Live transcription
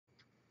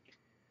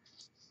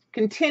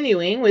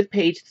Continuing with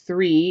page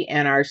 3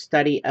 and our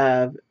study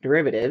of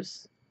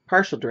derivatives,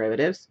 partial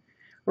derivatives,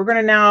 we're going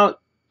to now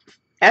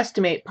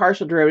estimate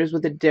partial derivatives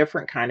with a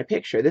different kind of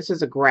picture. This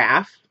is a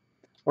graph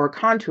or a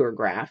contour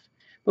graph,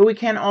 but we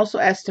can also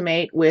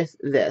estimate with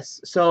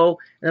this. So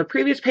in the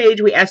previous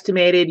page, we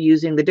estimated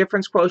using the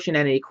difference quotient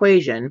and an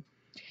equation.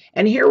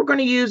 And here we're going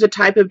to use a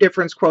type of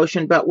difference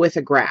quotient, but with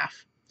a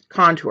graph,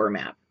 contour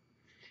map.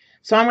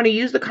 So I'm going to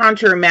use the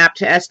contour map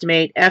to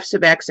estimate f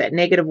sub x at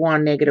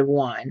 -1,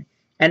 -1,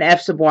 and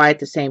f sub y at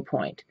the same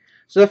point.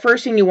 So the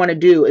first thing you want to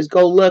do is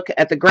go look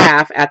at the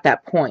graph at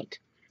that point.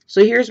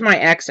 So here's my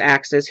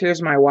x-axis,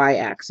 here's my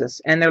y-axis,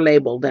 and they're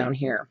labeled down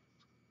here.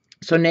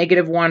 So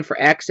 -1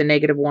 for x and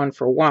 -1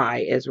 for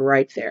y is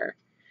right there.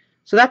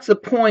 So that's the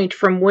point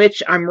from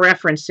which I'm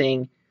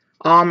referencing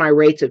all my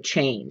rates of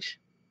change.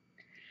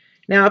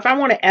 Now, if I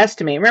want to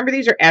estimate, remember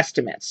these are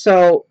estimates,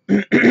 so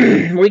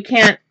we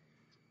can't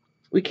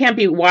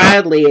be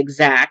wildly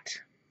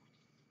exact,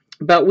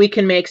 but we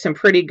can make some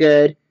pretty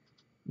good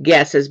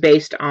guesses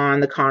based on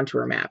the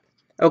contour map.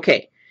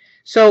 Okay,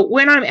 so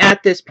when I'm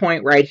at this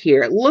point right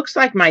here, it looks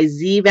like my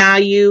z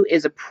value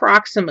is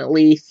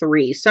approximately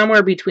 3,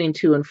 somewhere between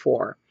 2 and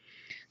 4.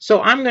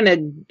 So I'm going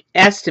to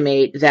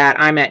estimate that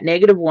I'm at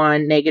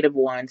 -1,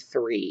 -1,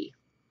 3.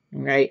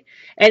 Right?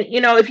 And you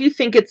know, if you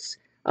think it's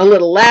a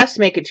little less,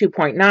 make it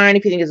 2.9.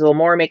 If you think it's a little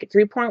more, make it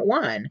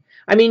 3.1.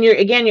 I mean,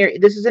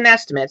 this is an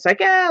estimate. It's like,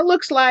 it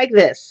looks like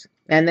this.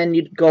 And then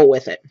you go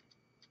with it.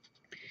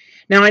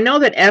 Now, I know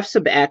that f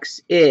sub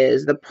x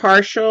is the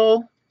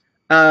partial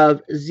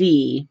of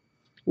z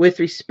with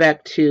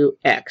respect to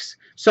x.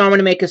 So I'm going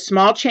to make a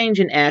small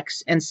change in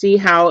x and see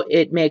how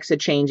it makes a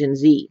change in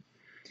z.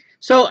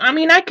 So, I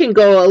mean, I can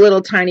go a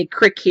little tiny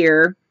crick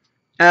here,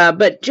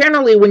 but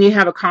generally when you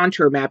have a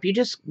contour map, you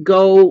just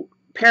go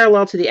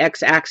parallel to the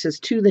x-axis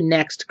to the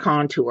next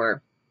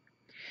contour.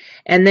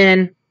 And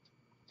then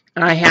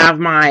I have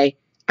my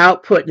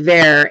output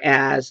there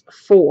as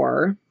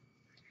 4.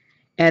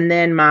 And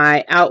then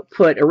my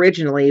output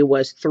originally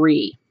was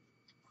 3.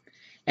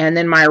 And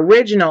then my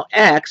original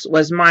x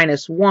was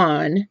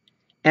 -1.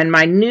 And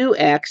my new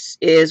x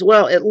is,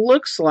 well, it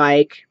looks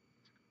like,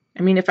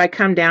 I mean, if I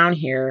come down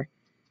here,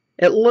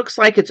 it looks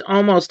like it's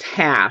almost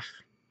half.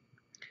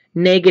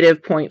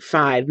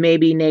 -0.5,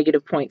 maybe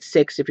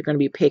 -0.6 if you're going to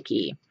be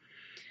picky.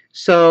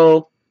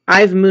 So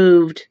I've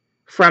moved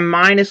from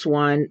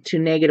 -1 to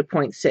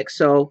 -0.6.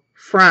 So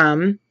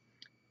from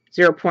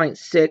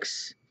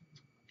 0.6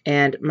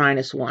 and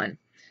 -1.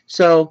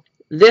 So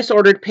this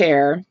ordered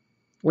pair,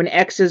 when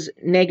x is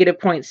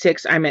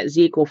 -0.6, I'm at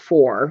z equal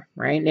 4,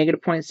 right?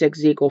 -0.6,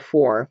 z equal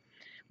 4.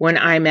 When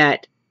I'm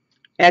at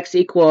x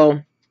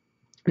equal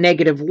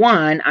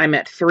 -1, I'm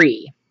at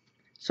 3.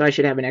 So I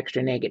should have an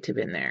extra negative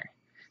in there.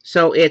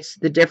 So it's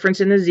the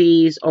difference in the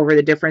z's over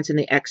the difference in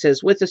the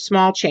x's with a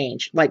small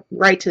change, like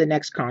right to the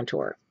next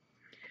contour.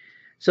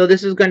 So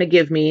this is going to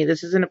give me,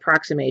 this is an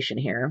approximation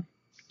here.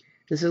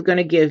 This is going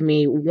to give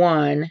me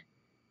 1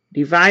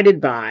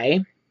 divided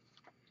by,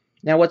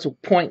 now what's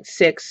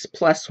 0.6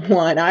 plus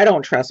 1? I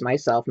don't trust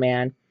myself,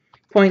 man.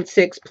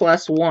 0.6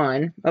 plus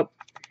 1, oh,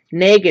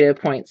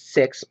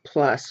 -0.6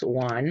 plus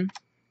 1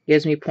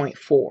 gives me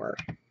 0.4.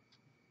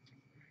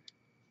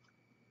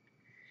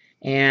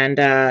 And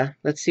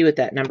let's see what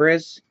that number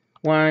is.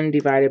 1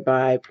 divided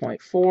by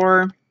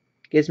 0.4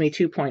 gives me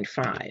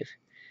 2.5.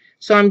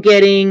 So I'm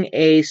getting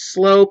a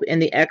slope in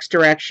the x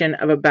direction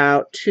of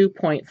about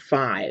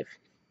 2.5.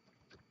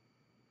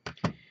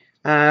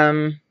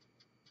 And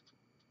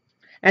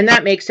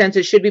that makes sense.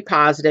 It should be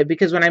positive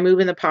because when I move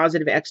in the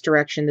positive x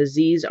direction, the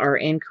z's are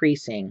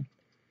increasing.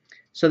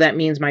 So that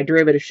means my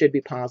derivative should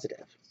be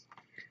positive.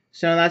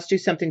 So let's do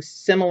something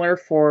similar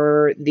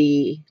for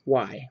the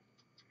y.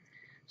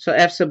 So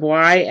f sub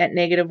y at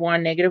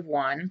 -1,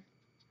 -1,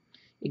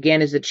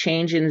 again, is a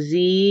change in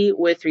z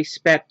with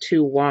respect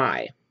to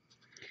y.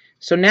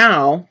 So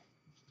now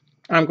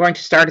I'm going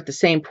to start at the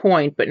same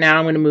point, but now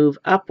I'm going to move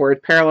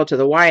upward parallel to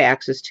the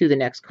y-axis to the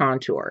next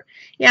contour.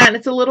 Yeah, and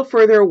it's a little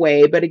further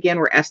away, but again,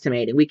 we're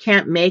estimating. We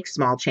can't make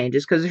small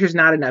changes because there's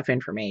not enough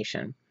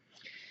information.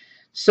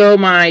 So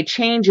my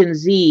change in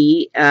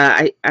z,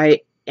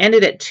 I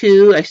ended at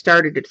 2, I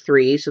started at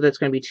 3, so that's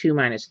going to be 2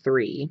 minus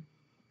 3.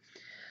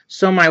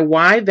 So my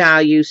y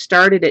value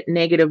started at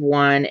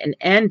 -1 and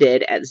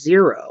ended at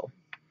 0.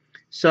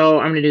 So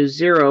I'm going to do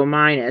 0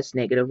 minus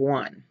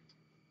 -1.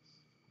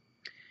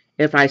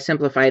 If I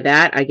simplify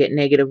that, I get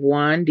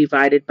 -1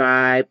 divided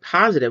by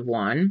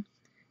 +1,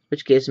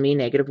 which gives me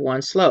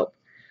 -1 slope.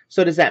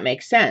 So does that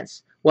make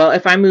sense? Well,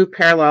 if I move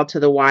parallel to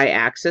the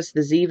y-axis,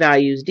 the z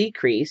values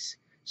decrease,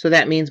 so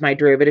that means my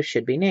derivative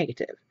should be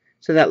negative.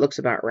 So that looks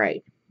about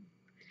right.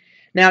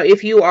 Now,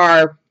 if you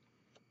are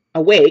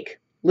awake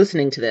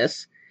listening to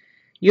this,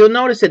 you'll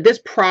notice that this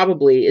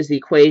probably is the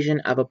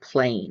equation of a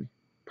plane.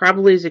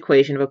 Probably is the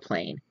equation of a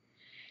plane.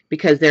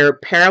 Because they're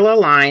parallel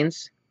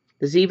lines,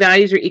 the z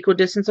values are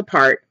equidistant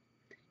apart,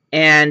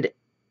 and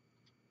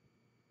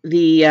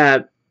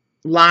the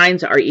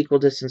lines are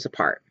equidistant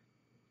apart.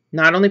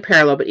 Not only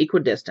parallel, but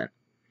equidistant.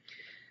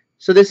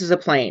 So this is a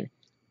plane.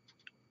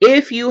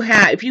 if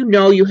you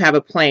know you have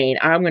a plane,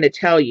 I'm going to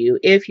tell you,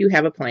 if you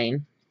have a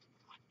plane,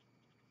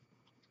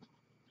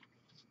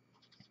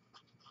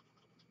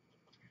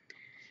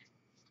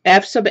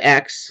 f sub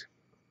x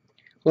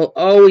will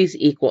always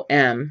equal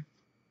m,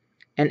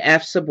 and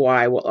f sub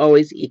y will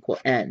always equal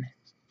n.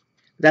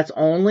 That's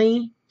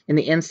only in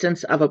the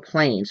instance of a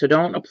plane, so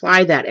don't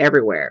apply that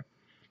everywhere.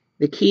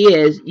 The key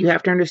is you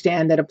have to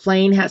understand that a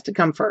plane has to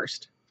come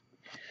first.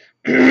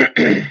 All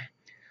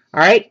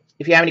right,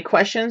 if you have any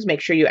questions,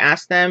 make sure you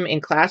ask them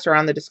in class or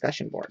on the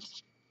discussion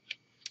boards.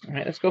 All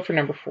right, let's go for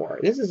number 4.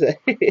 This is a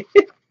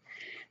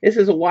this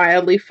is a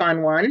wildly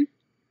fun one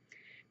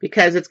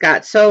because it's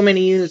got so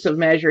many units of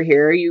measure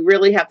here. You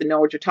really have to know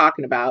what you're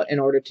talking about in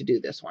order to do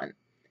this one.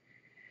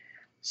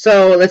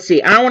 So let's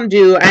see. I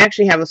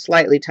actually have a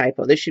slightly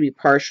typo. This should be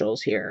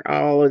partials here.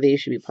 All of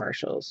these should be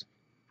partials.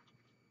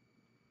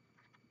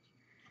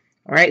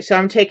 All right, so I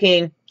want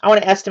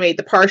to estimate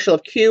the partial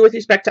of q with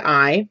respect to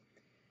I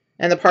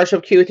and the partial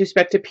of q with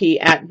respect to p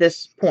at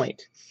this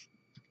point.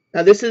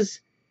 Now this is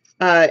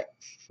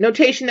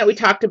notation that we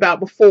talked about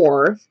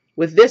before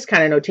with this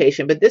kind of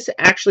notation, but this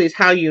actually is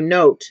how you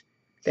note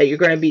that you're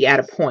going to be at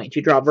a point.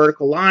 You draw a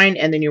vertical line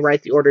and then you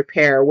write the ordered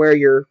pair where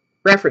you're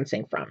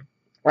referencing from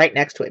right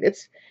next to it.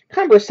 It's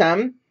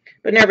cumbersome,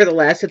 but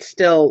nevertheless it's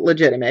still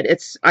legitimate.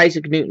 It's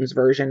Isaac Newton's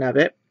version of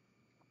it.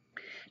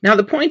 Now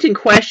the point in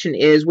question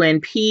is when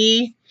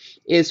P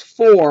is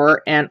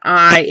 4 and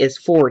I is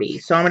 40.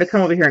 So I'm going to come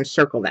over here and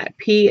circle that.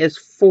 P is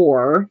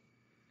 4,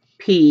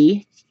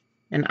 P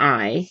and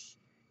I.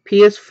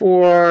 P is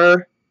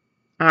 4,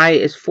 I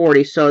is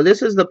 40. So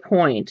this is the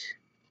point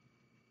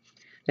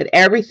that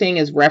everything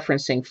is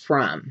referencing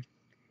from.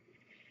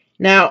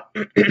 Now,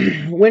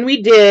 when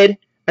we did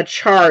a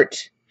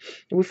chart,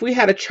 if we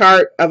had a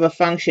chart of a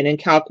function in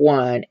Calc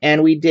 1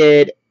 and we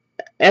did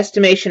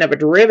estimation of a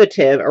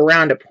derivative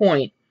around a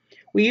point,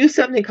 we use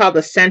something called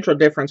the central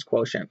difference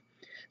quotient.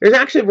 There's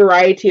actually a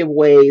variety of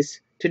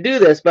ways to do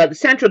this, but the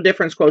central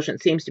difference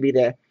quotient seems to be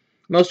the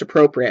most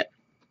appropriate.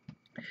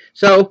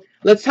 So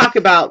let's talk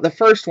about the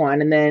first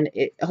one, and then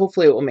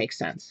hopefully it will make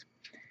sense.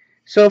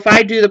 So if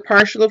I do the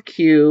partial of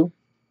q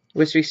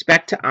with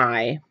respect to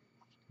I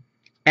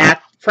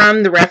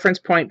from the reference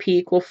point p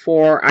equal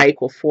 4, I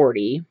equal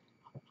 40,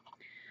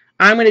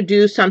 I'm going to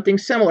do something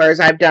similar as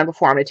I've done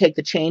before. I'm going to take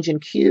the change in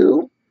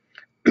q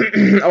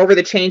over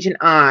the change in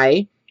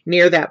I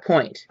near that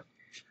point.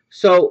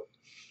 So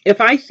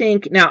if I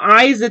think, now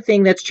I is the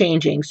thing that's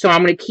changing, so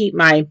I'm going to keep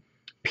my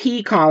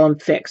P column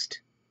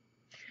fixed.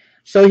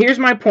 So here's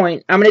my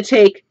point. I'm going to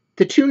take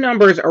the two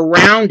numbers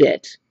around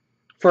it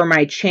for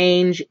my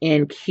change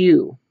in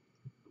Q.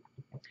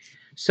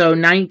 So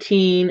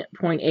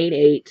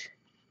 19.88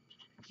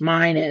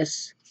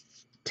 minus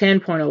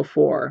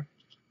 10.04.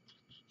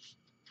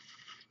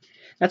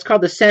 That's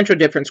called the central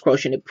difference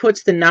quotient. It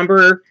puts the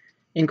number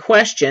in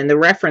question, the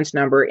reference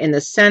number, in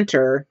the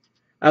center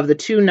of the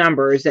two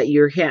numbers that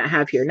you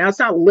have here. Now, it's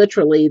not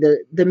literally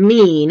the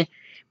mean,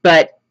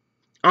 but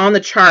on the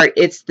chart,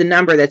 it's the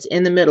number that's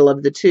in the middle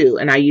of the two,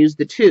 and I use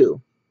the 2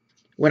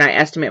 when I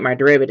estimate my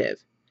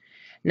derivative.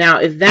 Now,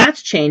 if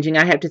that's changing,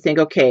 I have to think,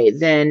 okay,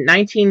 then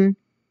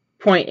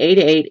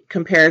 19.88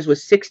 compares with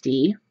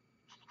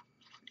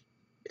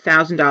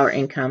 $60,000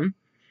 income,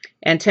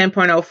 and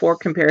 10.04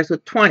 compares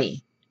with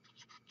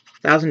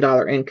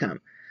 $20,000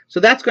 income. So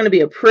that's going to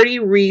be a pretty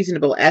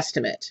reasonable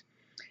estimate.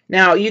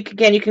 Now, you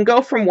can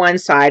go from one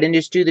side and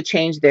just do the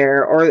change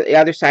there, or the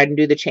other side and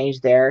do the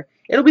change there.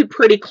 It'll be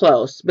pretty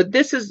close, but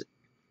this is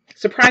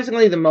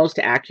surprisingly the most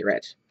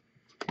accurate.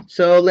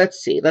 So let's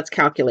see. Let's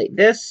calculate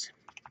this.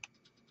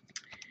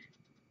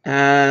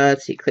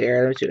 Let's see,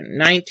 clear. Let's do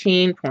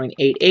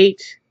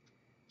 19.88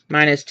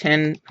 minus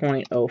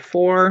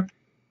 10.04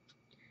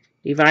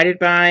 divided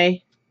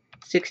by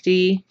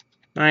 60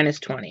 minus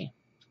 20.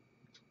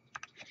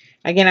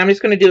 Again, I'm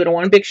just going to do it in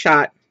one big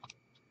shot.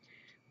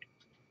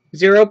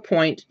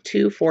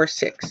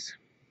 0.246.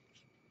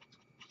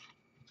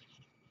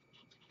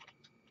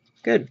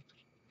 Good.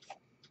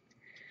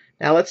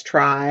 Now let's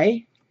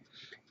try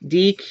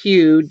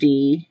dq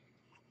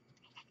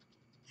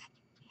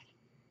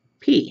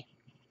dp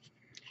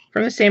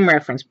from the same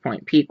reference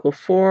point, p equal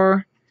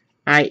 4,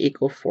 I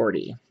equal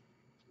 40.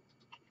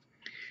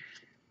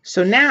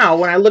 So now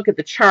when I look at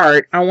the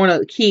chart, I want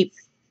to keep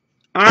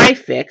I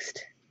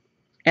fixed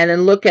and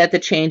then look at the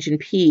change in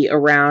p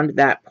around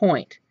that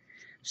point.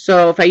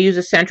 So if I use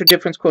a central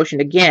difference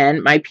quotient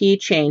again, my p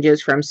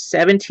changes from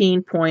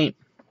 17.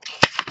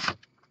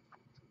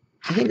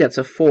 I think that's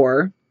a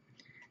 4.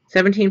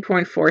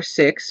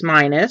 17.46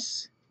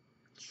 minus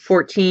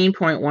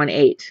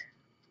 14.18.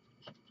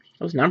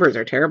 Those numbers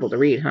are terrible to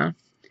read, huh?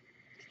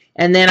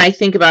 And then I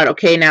think about,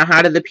 okay, now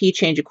how did the p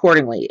change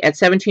accordingly? At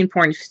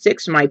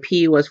 17.6, my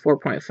p was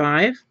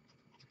 4.5.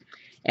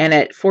 And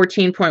at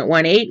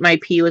 14.18, my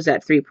p was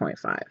at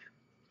 3.5.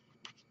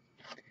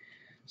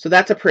 So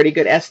that's a pretty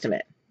good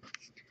estimate.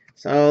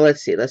 So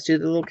let's see. Let's do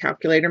the little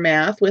calculator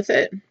math with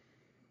it.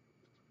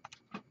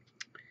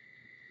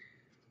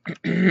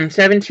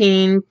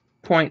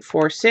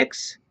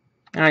 17.46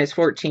 minus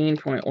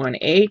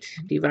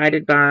 14.18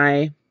 divided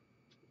by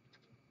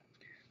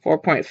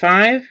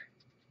 4.5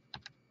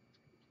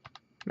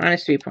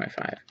 minus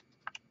 3.5.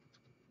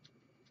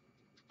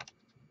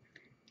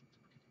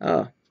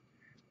 Oh,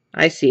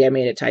 I see. I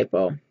made a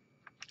typo.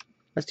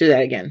 Let's do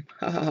that again.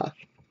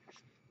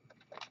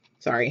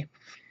 Sorry.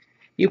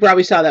 You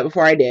probably saw that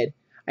before I did.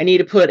 I need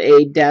to put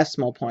a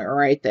decimal point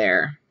right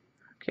there.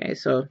 Okay,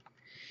 so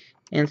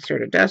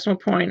insert a decimal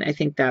point. I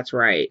think that's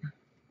right.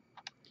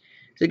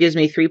 So it gives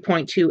me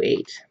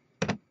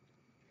 3.28.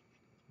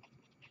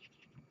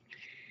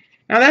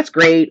 Now that's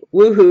great.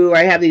 Woohoo,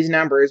 I have these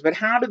numbers. But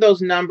how do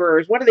those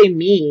numbers, what do they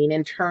mean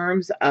in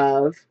terms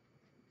of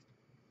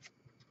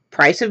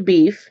price of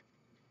beef,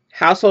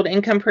 household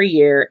income per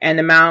year, and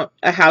the amount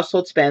a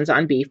household spends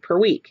on beef per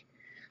week?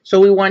 So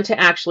we want to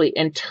actually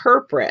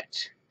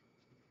interpret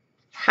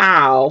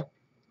how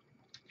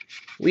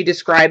we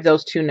describe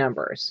those two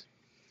numbers.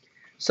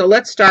 So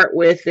let's start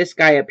with this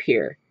guy up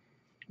here,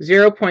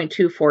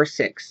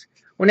 0.246.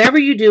 Whenever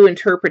you do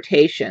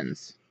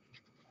interpretations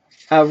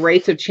of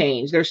rates of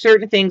change, there are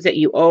certain things that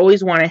you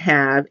always want to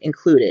have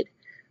included.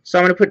 So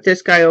I'm going to put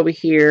this guy over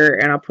here,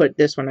 and I'll put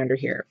this one under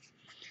here.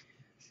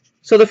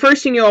 So the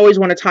first thing you always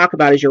want to talk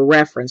about is your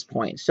reference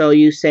point. So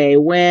you say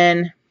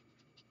when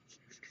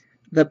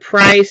the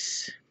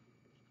price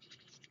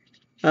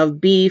of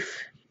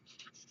beef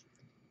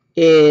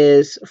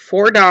is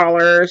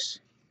 $4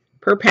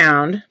 per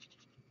pound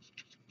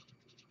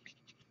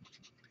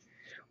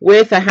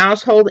with a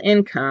household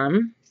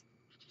income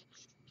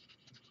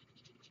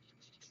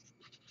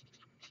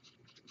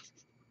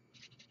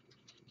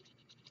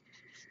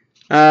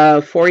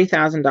of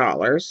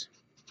 $40,000.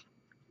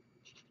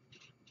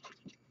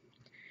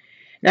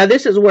 Now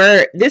this is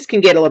where this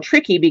can get a little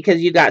tricky because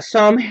you got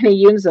so many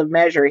units of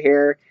measure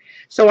here.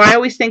 So I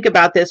always think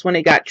about this when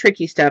it got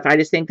tricky stuff. I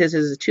just think this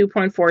is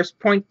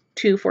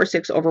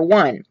 2.246 over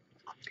 1,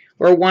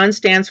 where 1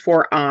 stands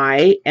for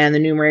I and the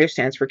numerator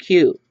stands for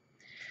Q.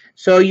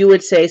 So you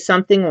would say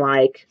something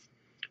like,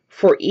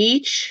 for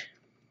each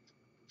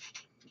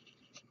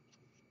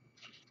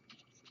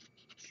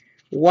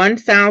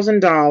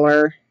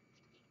 $1,000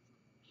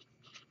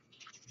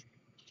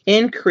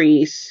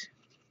 increase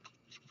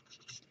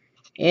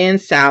in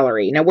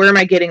salary. Now, where am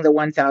I getting the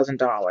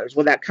 $1,000?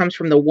 Well, that comes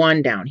from the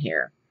 1 down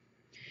here.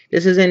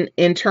 This is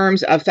in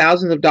terms of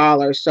thousands of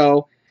dollars.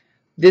 So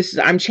this,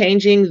 I'm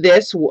changing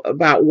this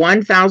about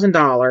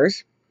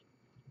 $1,000.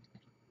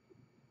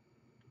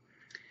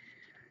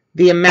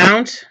 The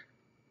amount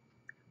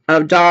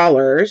of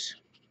dollars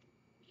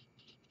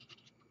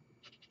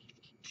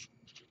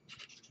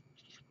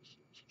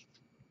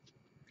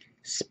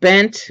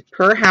spent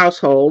per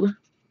household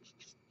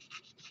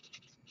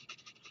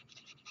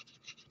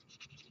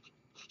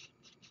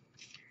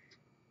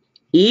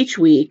each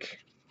week.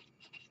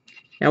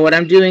 Now what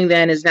I'm doing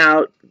then is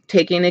now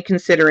taking into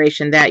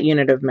consideration that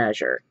unit of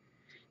measure.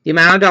 The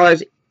amount of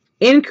dollars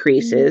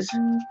increases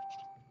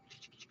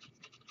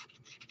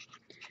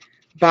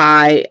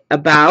by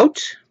about,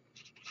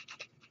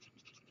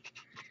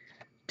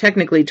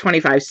 technically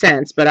 25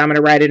 cents, but I'm going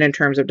to write it in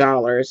terms of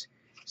dollars,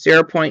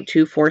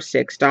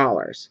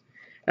 $0.246.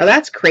 Now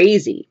that's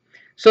crazy.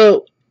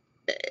 So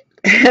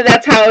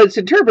that's how it's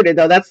interpreted,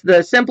 though. That's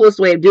the simplest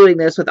way of doing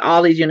this with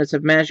all these units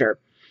of measure.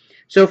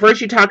 So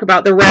first you talk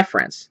about the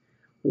reference.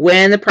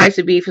 When the price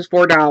of beef is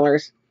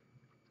 $4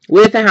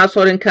 with a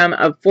household income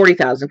of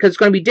 $40,000, because it's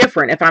going to be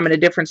different if I'm in a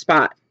different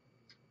spot.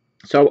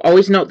 So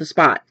always note the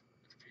spot.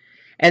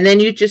 And then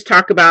you just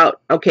talk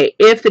about, okay,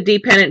 if the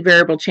dependent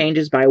variable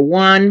changes by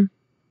 1,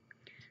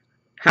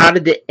 how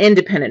did the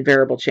independent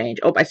variable change?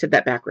 Oh, I said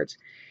that backwards.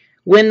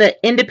 When the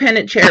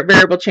independent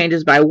variable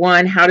changes by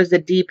 1, how does the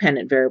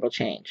dependent variable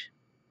change?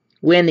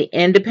 When the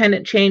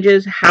independent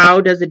changes, how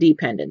does the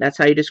dependent? That's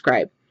how you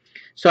describe.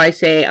 So I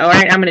say, all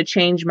right, I'm going to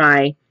change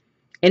my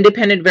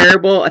independent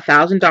variable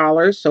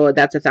 $1,000, so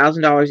that's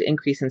 $1,000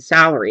 increase in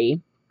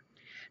salary.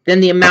 Then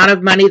the amount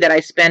of money that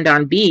I spend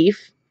on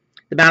beef,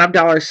 the amount of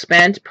dollars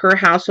spent per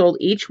household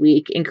each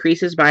week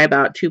increases by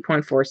about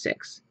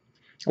 2.46.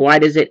 Why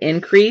does it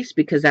increase?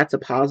 Because that's a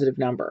positive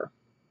number.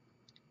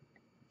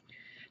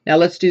 Now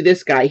let's do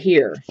this guy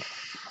here.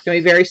 It's going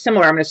to be very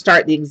similar. I'm going to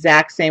start the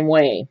exact same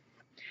way.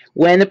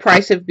 When the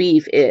price of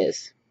beef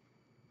is,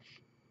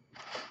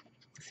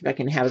 let's see if I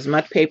can have as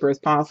much paper as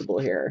possible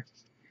here.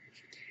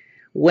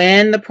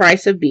 When the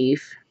price of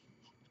beef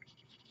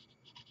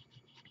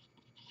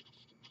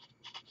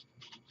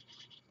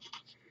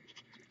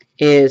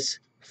is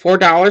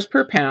 $4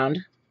 per pound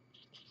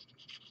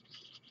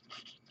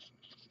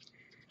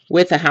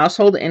with a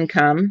household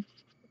income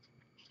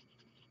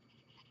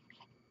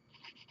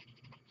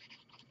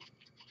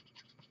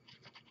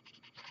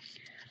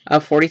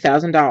of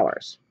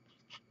 $40,000.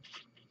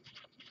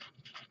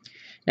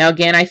 Now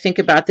again, I think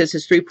about this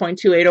as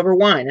 3.28 over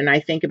 1, and I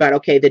think about,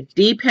 okay, the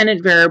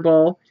dependent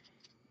variable,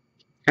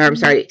 I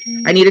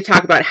need to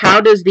talk about how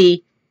does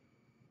if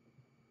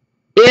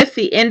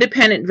the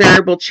independent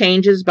variable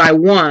changes by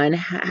 1,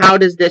 how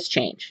does this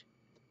change?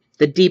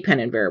 The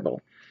dependent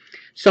variable.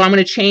 So I'm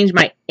going to change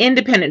my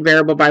independent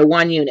variable by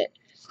 1 unit.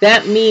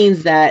 that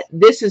means that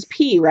this is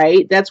P,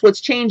 right? That's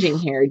what's changing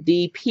here,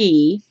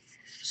 DP.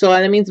 So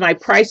that means my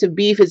price of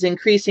beef is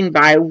increasing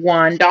by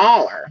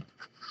 $1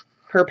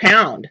 per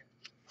pound.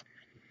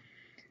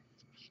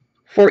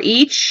 For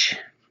each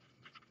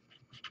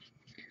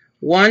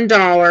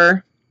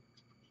 $1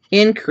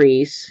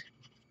 increase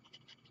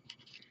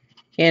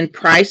in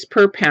price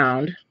per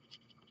pound,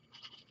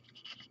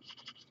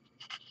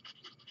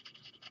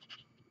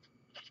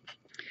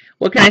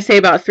 what can I say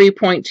about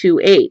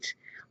 3.28?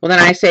 Well, then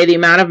I say the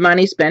amount of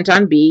money spent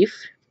on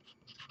beef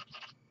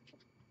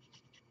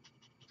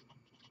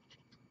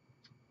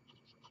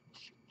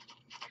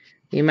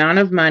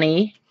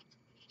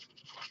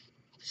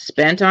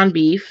spent on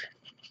beef.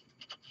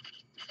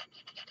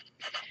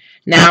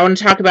 Now I want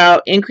to talk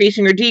about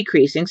increasing or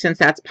decreasing. Since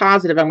that's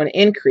positive, I'm going to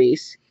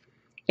increase.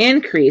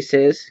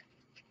 Increases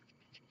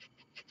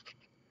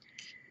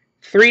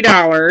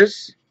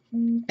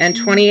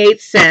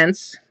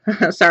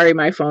 $3.28. Sorry,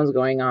 my phone's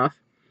going off.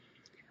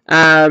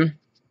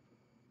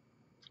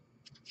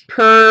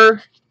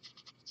 Per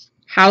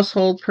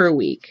household per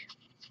week.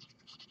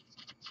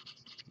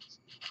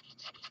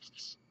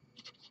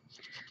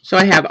 So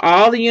I have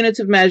all the units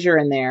of measure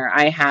in there.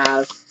 I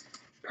have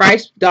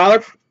price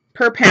dollar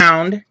per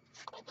pound.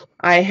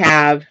 I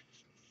have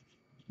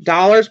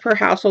dollars per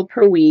household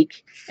per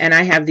week, and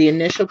I have the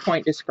initial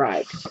point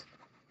described.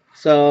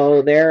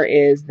 So there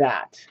is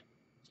that.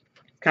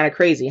 Kind of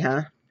crazy,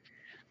 huh?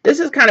 This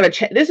is kind of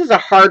this is a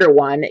harder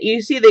one.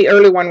 You see the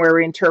early one where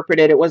we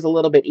interpreted, it was a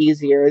little bit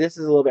easier. This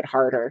is a little bit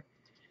harder.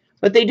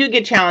 But they do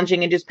get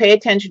challenging, and just pay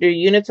attention to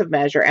units of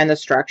measure and the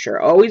structure.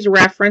 Always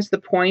reference the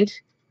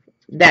point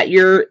that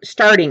you're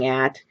starting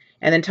at,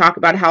 and then talk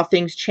about how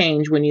things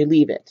change when you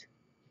leave it.